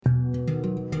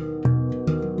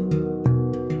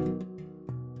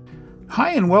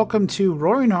Hi, and welcome to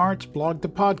Roaring Arts Blog the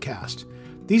Podcast.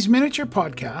 These miniature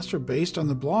podcasts are based on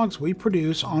the blogs we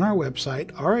produce on our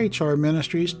website,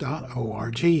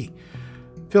 rhrministries.org.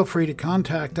 Feel free to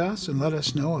contact us and let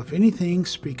us know if anything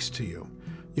speaks to you.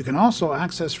 You can also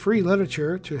access free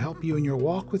literature to help you in your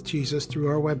walk with Jesus through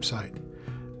our website.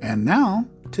 And now,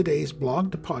 today's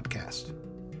Blog the Podcast.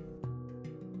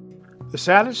 The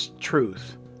saddest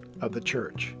truth of the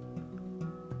church.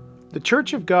 The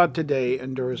Church of God today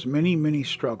endures many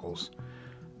struggles.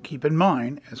 Keep in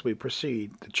mind, as we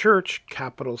proceed, the Church,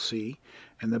 capital C,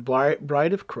 and the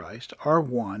Bride of Christ are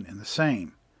one and the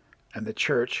same. And the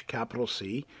Church, capital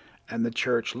C, and the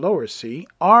Church, lower c,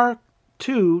 are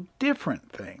two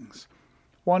different things.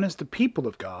 One is the people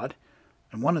of God,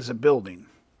 and one is a building.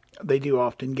 They do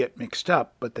often get mixed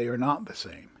up, but they are not the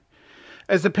same.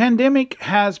 As the pandemic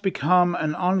has become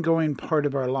an ongoing part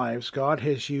of our lives, God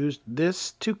has used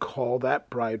this to call that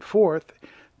bride forth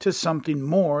to something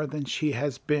more than she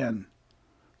has been.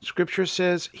 Scripture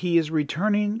says he is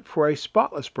returning for a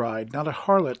spotless bride, not a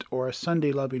harlot or a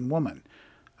Sunday-loving woman,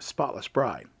 a spotless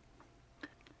bride.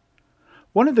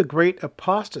 One of the great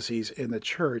apostasies in the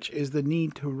church is the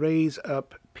need to raise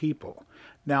up people.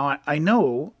 Now, I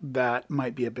know that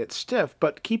might be a bit stiff,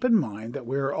 but keep in mind that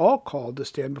we are all called to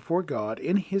stand before God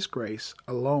in His grace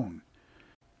alone.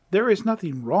 There is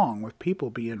nothing wrong with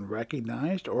people being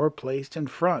recognized or placed in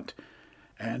front,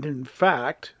 and in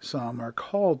fact, some are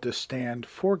called to stand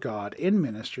for God in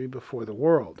ministry before the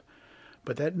world,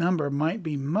 but that number might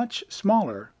be much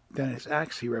smaller than is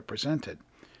actually represented.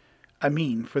 I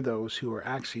mean, for those who are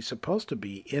actually supposed to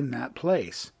be in that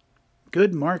place.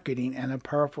 Good marketing and a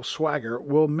powerful swagger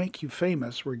will make you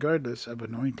famous regardless of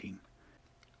anointing.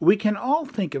 We can all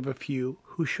think of a few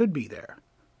who should be there,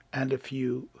 and a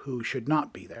few who should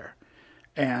not be there,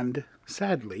 and,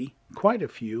 sadly, quite a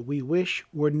few we wish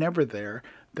were never there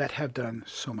that have done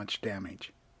so much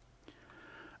damage.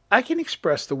 I can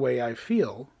express the way I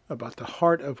feel about the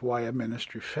heart of why a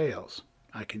ministry fails.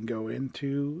 I can go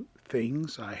into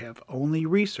things I have only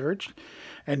researched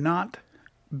and not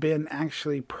been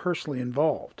actually personally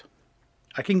involved.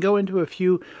 I can go into a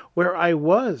few where I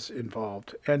was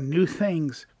involved and knew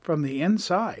things from the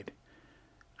inside.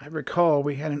 I recall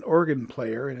we had an organ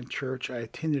player in a church I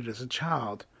attended as a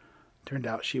child. Turned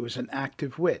out she was an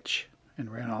active witch and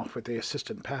ran off with the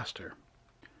assistant pastor.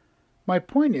 My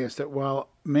point is that while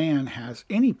man has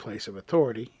any place of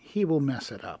authority, he will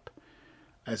mess it up.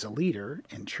 As a leader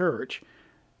in church,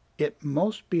 it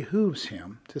most behooves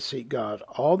him to seek God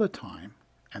all the time,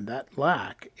 and that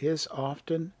lack is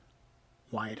often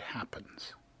why it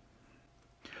happens.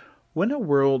 When a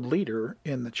world leader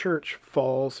in the church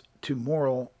falls to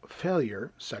moral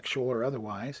failure, sexual or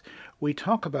otherwise, we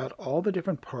talk about all the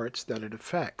different parts that it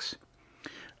affects.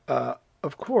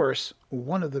 Of course,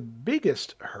 one of the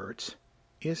biggest hurts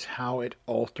is how it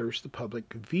alters the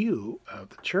public view of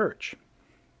the church.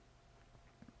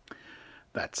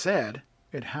 That said,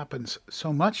 it happens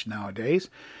so much nowadays,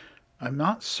 I'm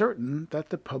not certain that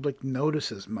the public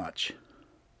notices much.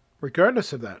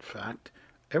 Regardless of that fact,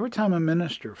 every time a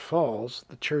minister falls,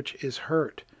 the church is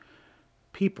hurt.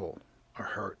 People are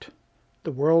hurt.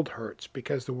 The world hurts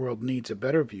because the world needs a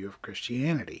better view of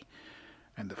Christianity.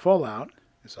 And the fallout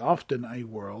is often a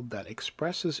world that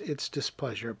expresses its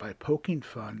displeasure by poking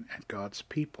fun at God's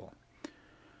people,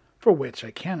 for which I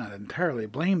cannot entirely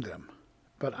blame them.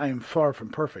 But I am far from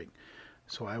perfect,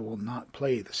 so I will not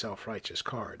play the self-righteous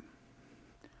card.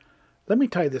 Let me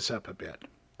tie this up a bit.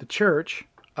 The church,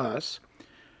 us,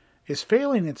 is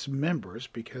failing its members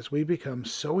because we become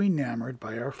so enamored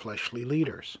by our fleshly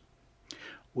leaders.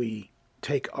 We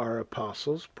take our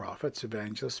apostles, prophets,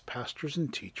 evangelists, pastors,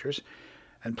 and teachers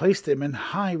and place them in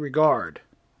high regard,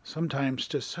 sometimes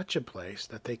to such a place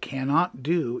that they cannot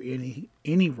do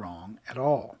any wrong at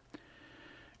all.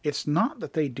 It's not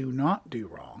that they do not do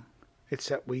wrong, it's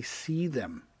that we see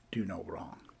them do no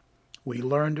wrong. We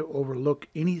learn to overlook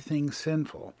anything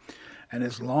sinful, and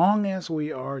as long as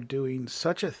we are doing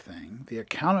such a thing, the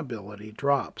accountability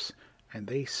drops, and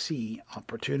they see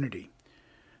opportunity.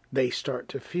 They start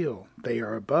to feel they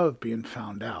are above being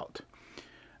found out.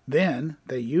 Then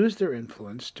they use their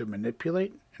influence to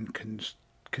manipulate and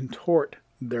contort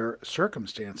their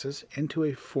circumstances into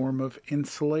a form of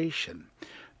insulation,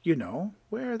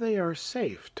 where they are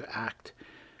safe to act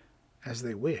as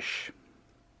they wish.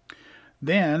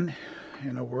 Then,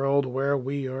 in a world where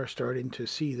we are starting to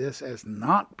see this as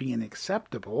not being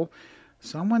acceptable,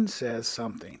 someone says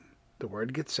something. The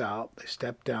word gets out, they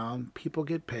step down, people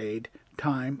get paid,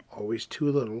 time, always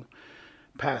too little,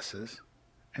 passes,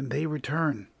 and they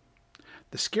return.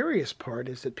 The scariest part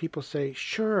is that people say,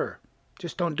 sure,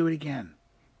 just don't do it again.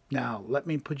 Now, let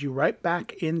me put you right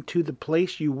back into the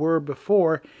place you were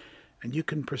before, and you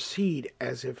can proceed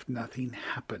as if nothing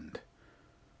happened.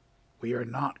 We are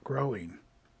not growing.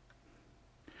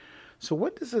 So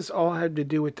what does this all have to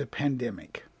do with the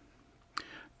pandemic?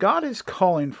 God is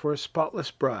calling for a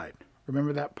spotless bride.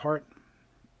 Remember that part?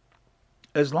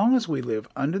 As long as we live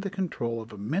under the control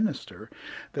of a minister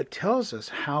that tells us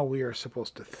how we are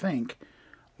supposed to think,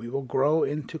 we will grow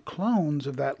into clones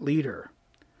of that leader,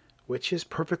 which is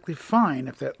perfectly fine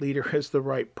if that leader is the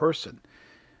right person.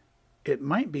 It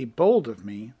might be bold of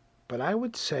me, but I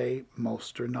would say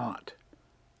most are not.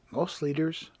 Most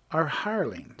leaders are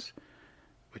hirelings,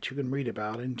 which you can read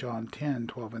about in John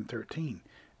 10:12 and 13.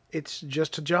 It's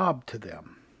just a job to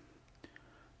them.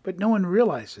 But no one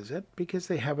realizes it because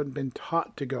they haven't been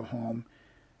taught to go home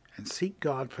and seek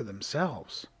God for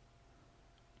themselves.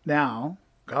 Now,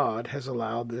 God has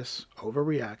allowed this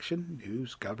overreaction,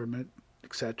 news, government,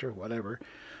 etc., whatever,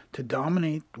 to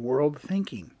dominate world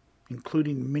thinking,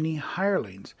 including many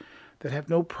hirelings that have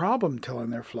no problem telling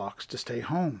their flocks to stay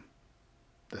home.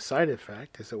 The side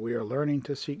effect is that we are learning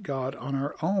to seek God on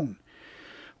our own.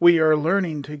 We are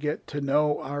learning to get to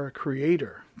know our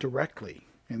Creator directly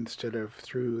instead of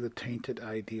through the tainted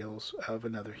ideals of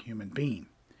another human being.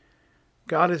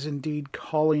 God is indeed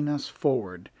calling us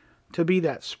forward to be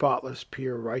that spotless,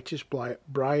 pure, righteous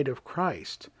bride of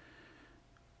Christ.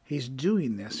 He's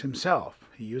doing this himself.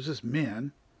 He uses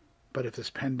men, but if this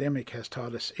pandemic has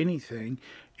taught us anything,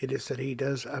 it is that he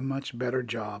does a much better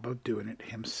job of doing it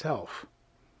himself.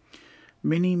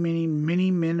 Many, many,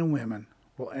 many men and women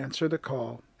will answer the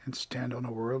call and stand on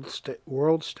a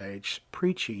world stage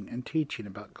preaching and teaching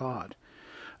about God.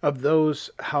 Of those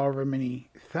however many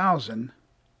thousand,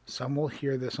 some will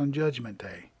hear this on Judgment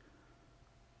Day.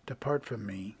 Depart from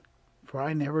me, for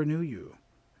I never knew you,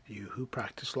 you who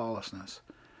practice lawlessness.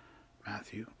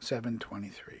 Matthew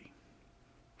 7:23.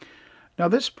 Now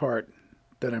this part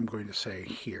that I'm going to say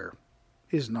here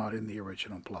is not in the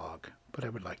original blog, but I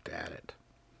would like to add it.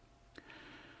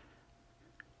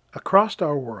 Across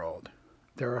our world,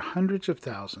 there are hundreds of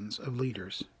thousands of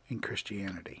leaders in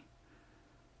Christianity.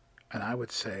 And I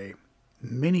would say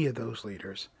many of those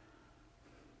leaders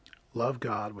love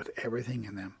God with everything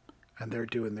in them, and they're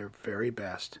doing their very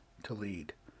best to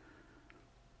lead.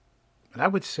 But I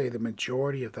would say the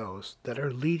majority of those that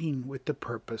are leading with the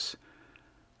purpose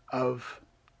of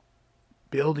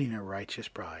building a righteous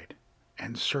bride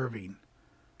and serving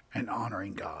and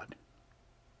honoring God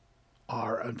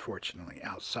are unfortunately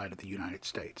outside of the United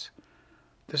States.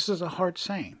 This is a hard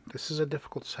saying. This is a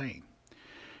difficult saying.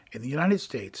 In the United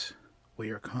States, we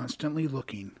are constantly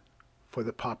looking for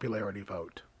the popularity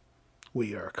vote.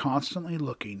 We are constantly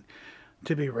looking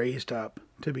to be raised up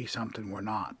to be something we're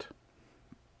not.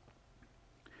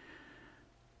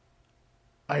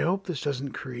 I hope this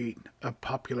doesn't create a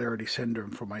popularity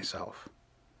syndrome for myself,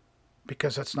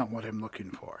 because that's not what I'm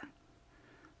looking for.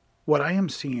 What I am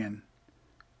seeing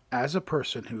as a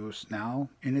person who's now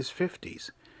in his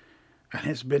 50s and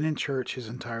has been in church his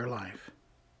entire life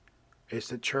is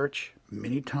that church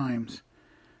many times,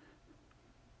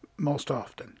 most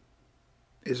often,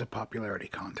 is a popularity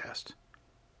contest.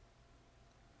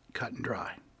 Cut and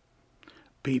dry.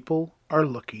 People are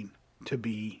looking to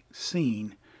be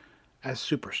seen as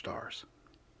superstars,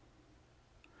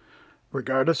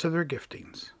 regardless of their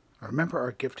giftings. Remember,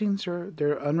 our giftings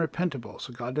they're unrepentable,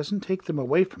 so God doesn't take them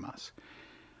away from us,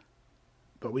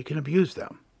 but we can abuse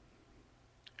them.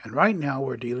 And right now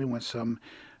we're dealing with some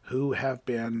who have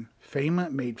been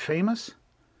made famous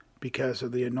because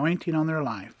of the anointing on their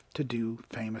life to do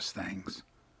famous things,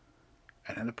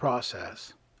 and in the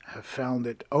process have found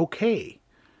it okay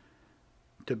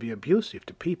to be abusive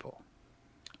to people.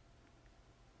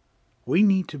 We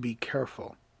need to be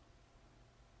careful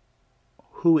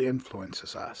who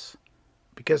influences us,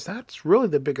 because that's really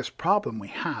the biggest problem we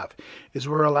have, is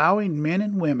we're allowing men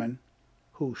and women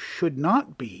who should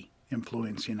not be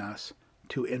influencing us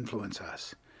to influence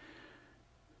us.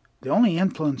 The only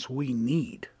influence we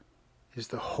need is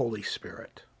the Holy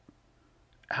Spirit.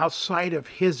 Outside of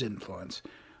his influence,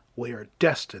 we are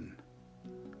destined.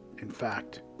 In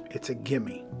fact, it's a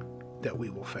gimme that we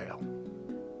will fail.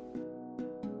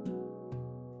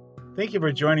 Thank you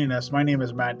for joining us. My name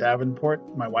is Matt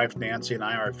Davenport. My wife Nancy and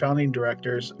I are founding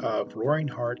directors of Roaring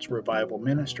Hearts Revival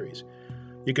Ministries.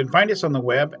 You can find us on the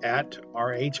web at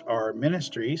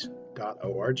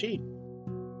rhrministries.org.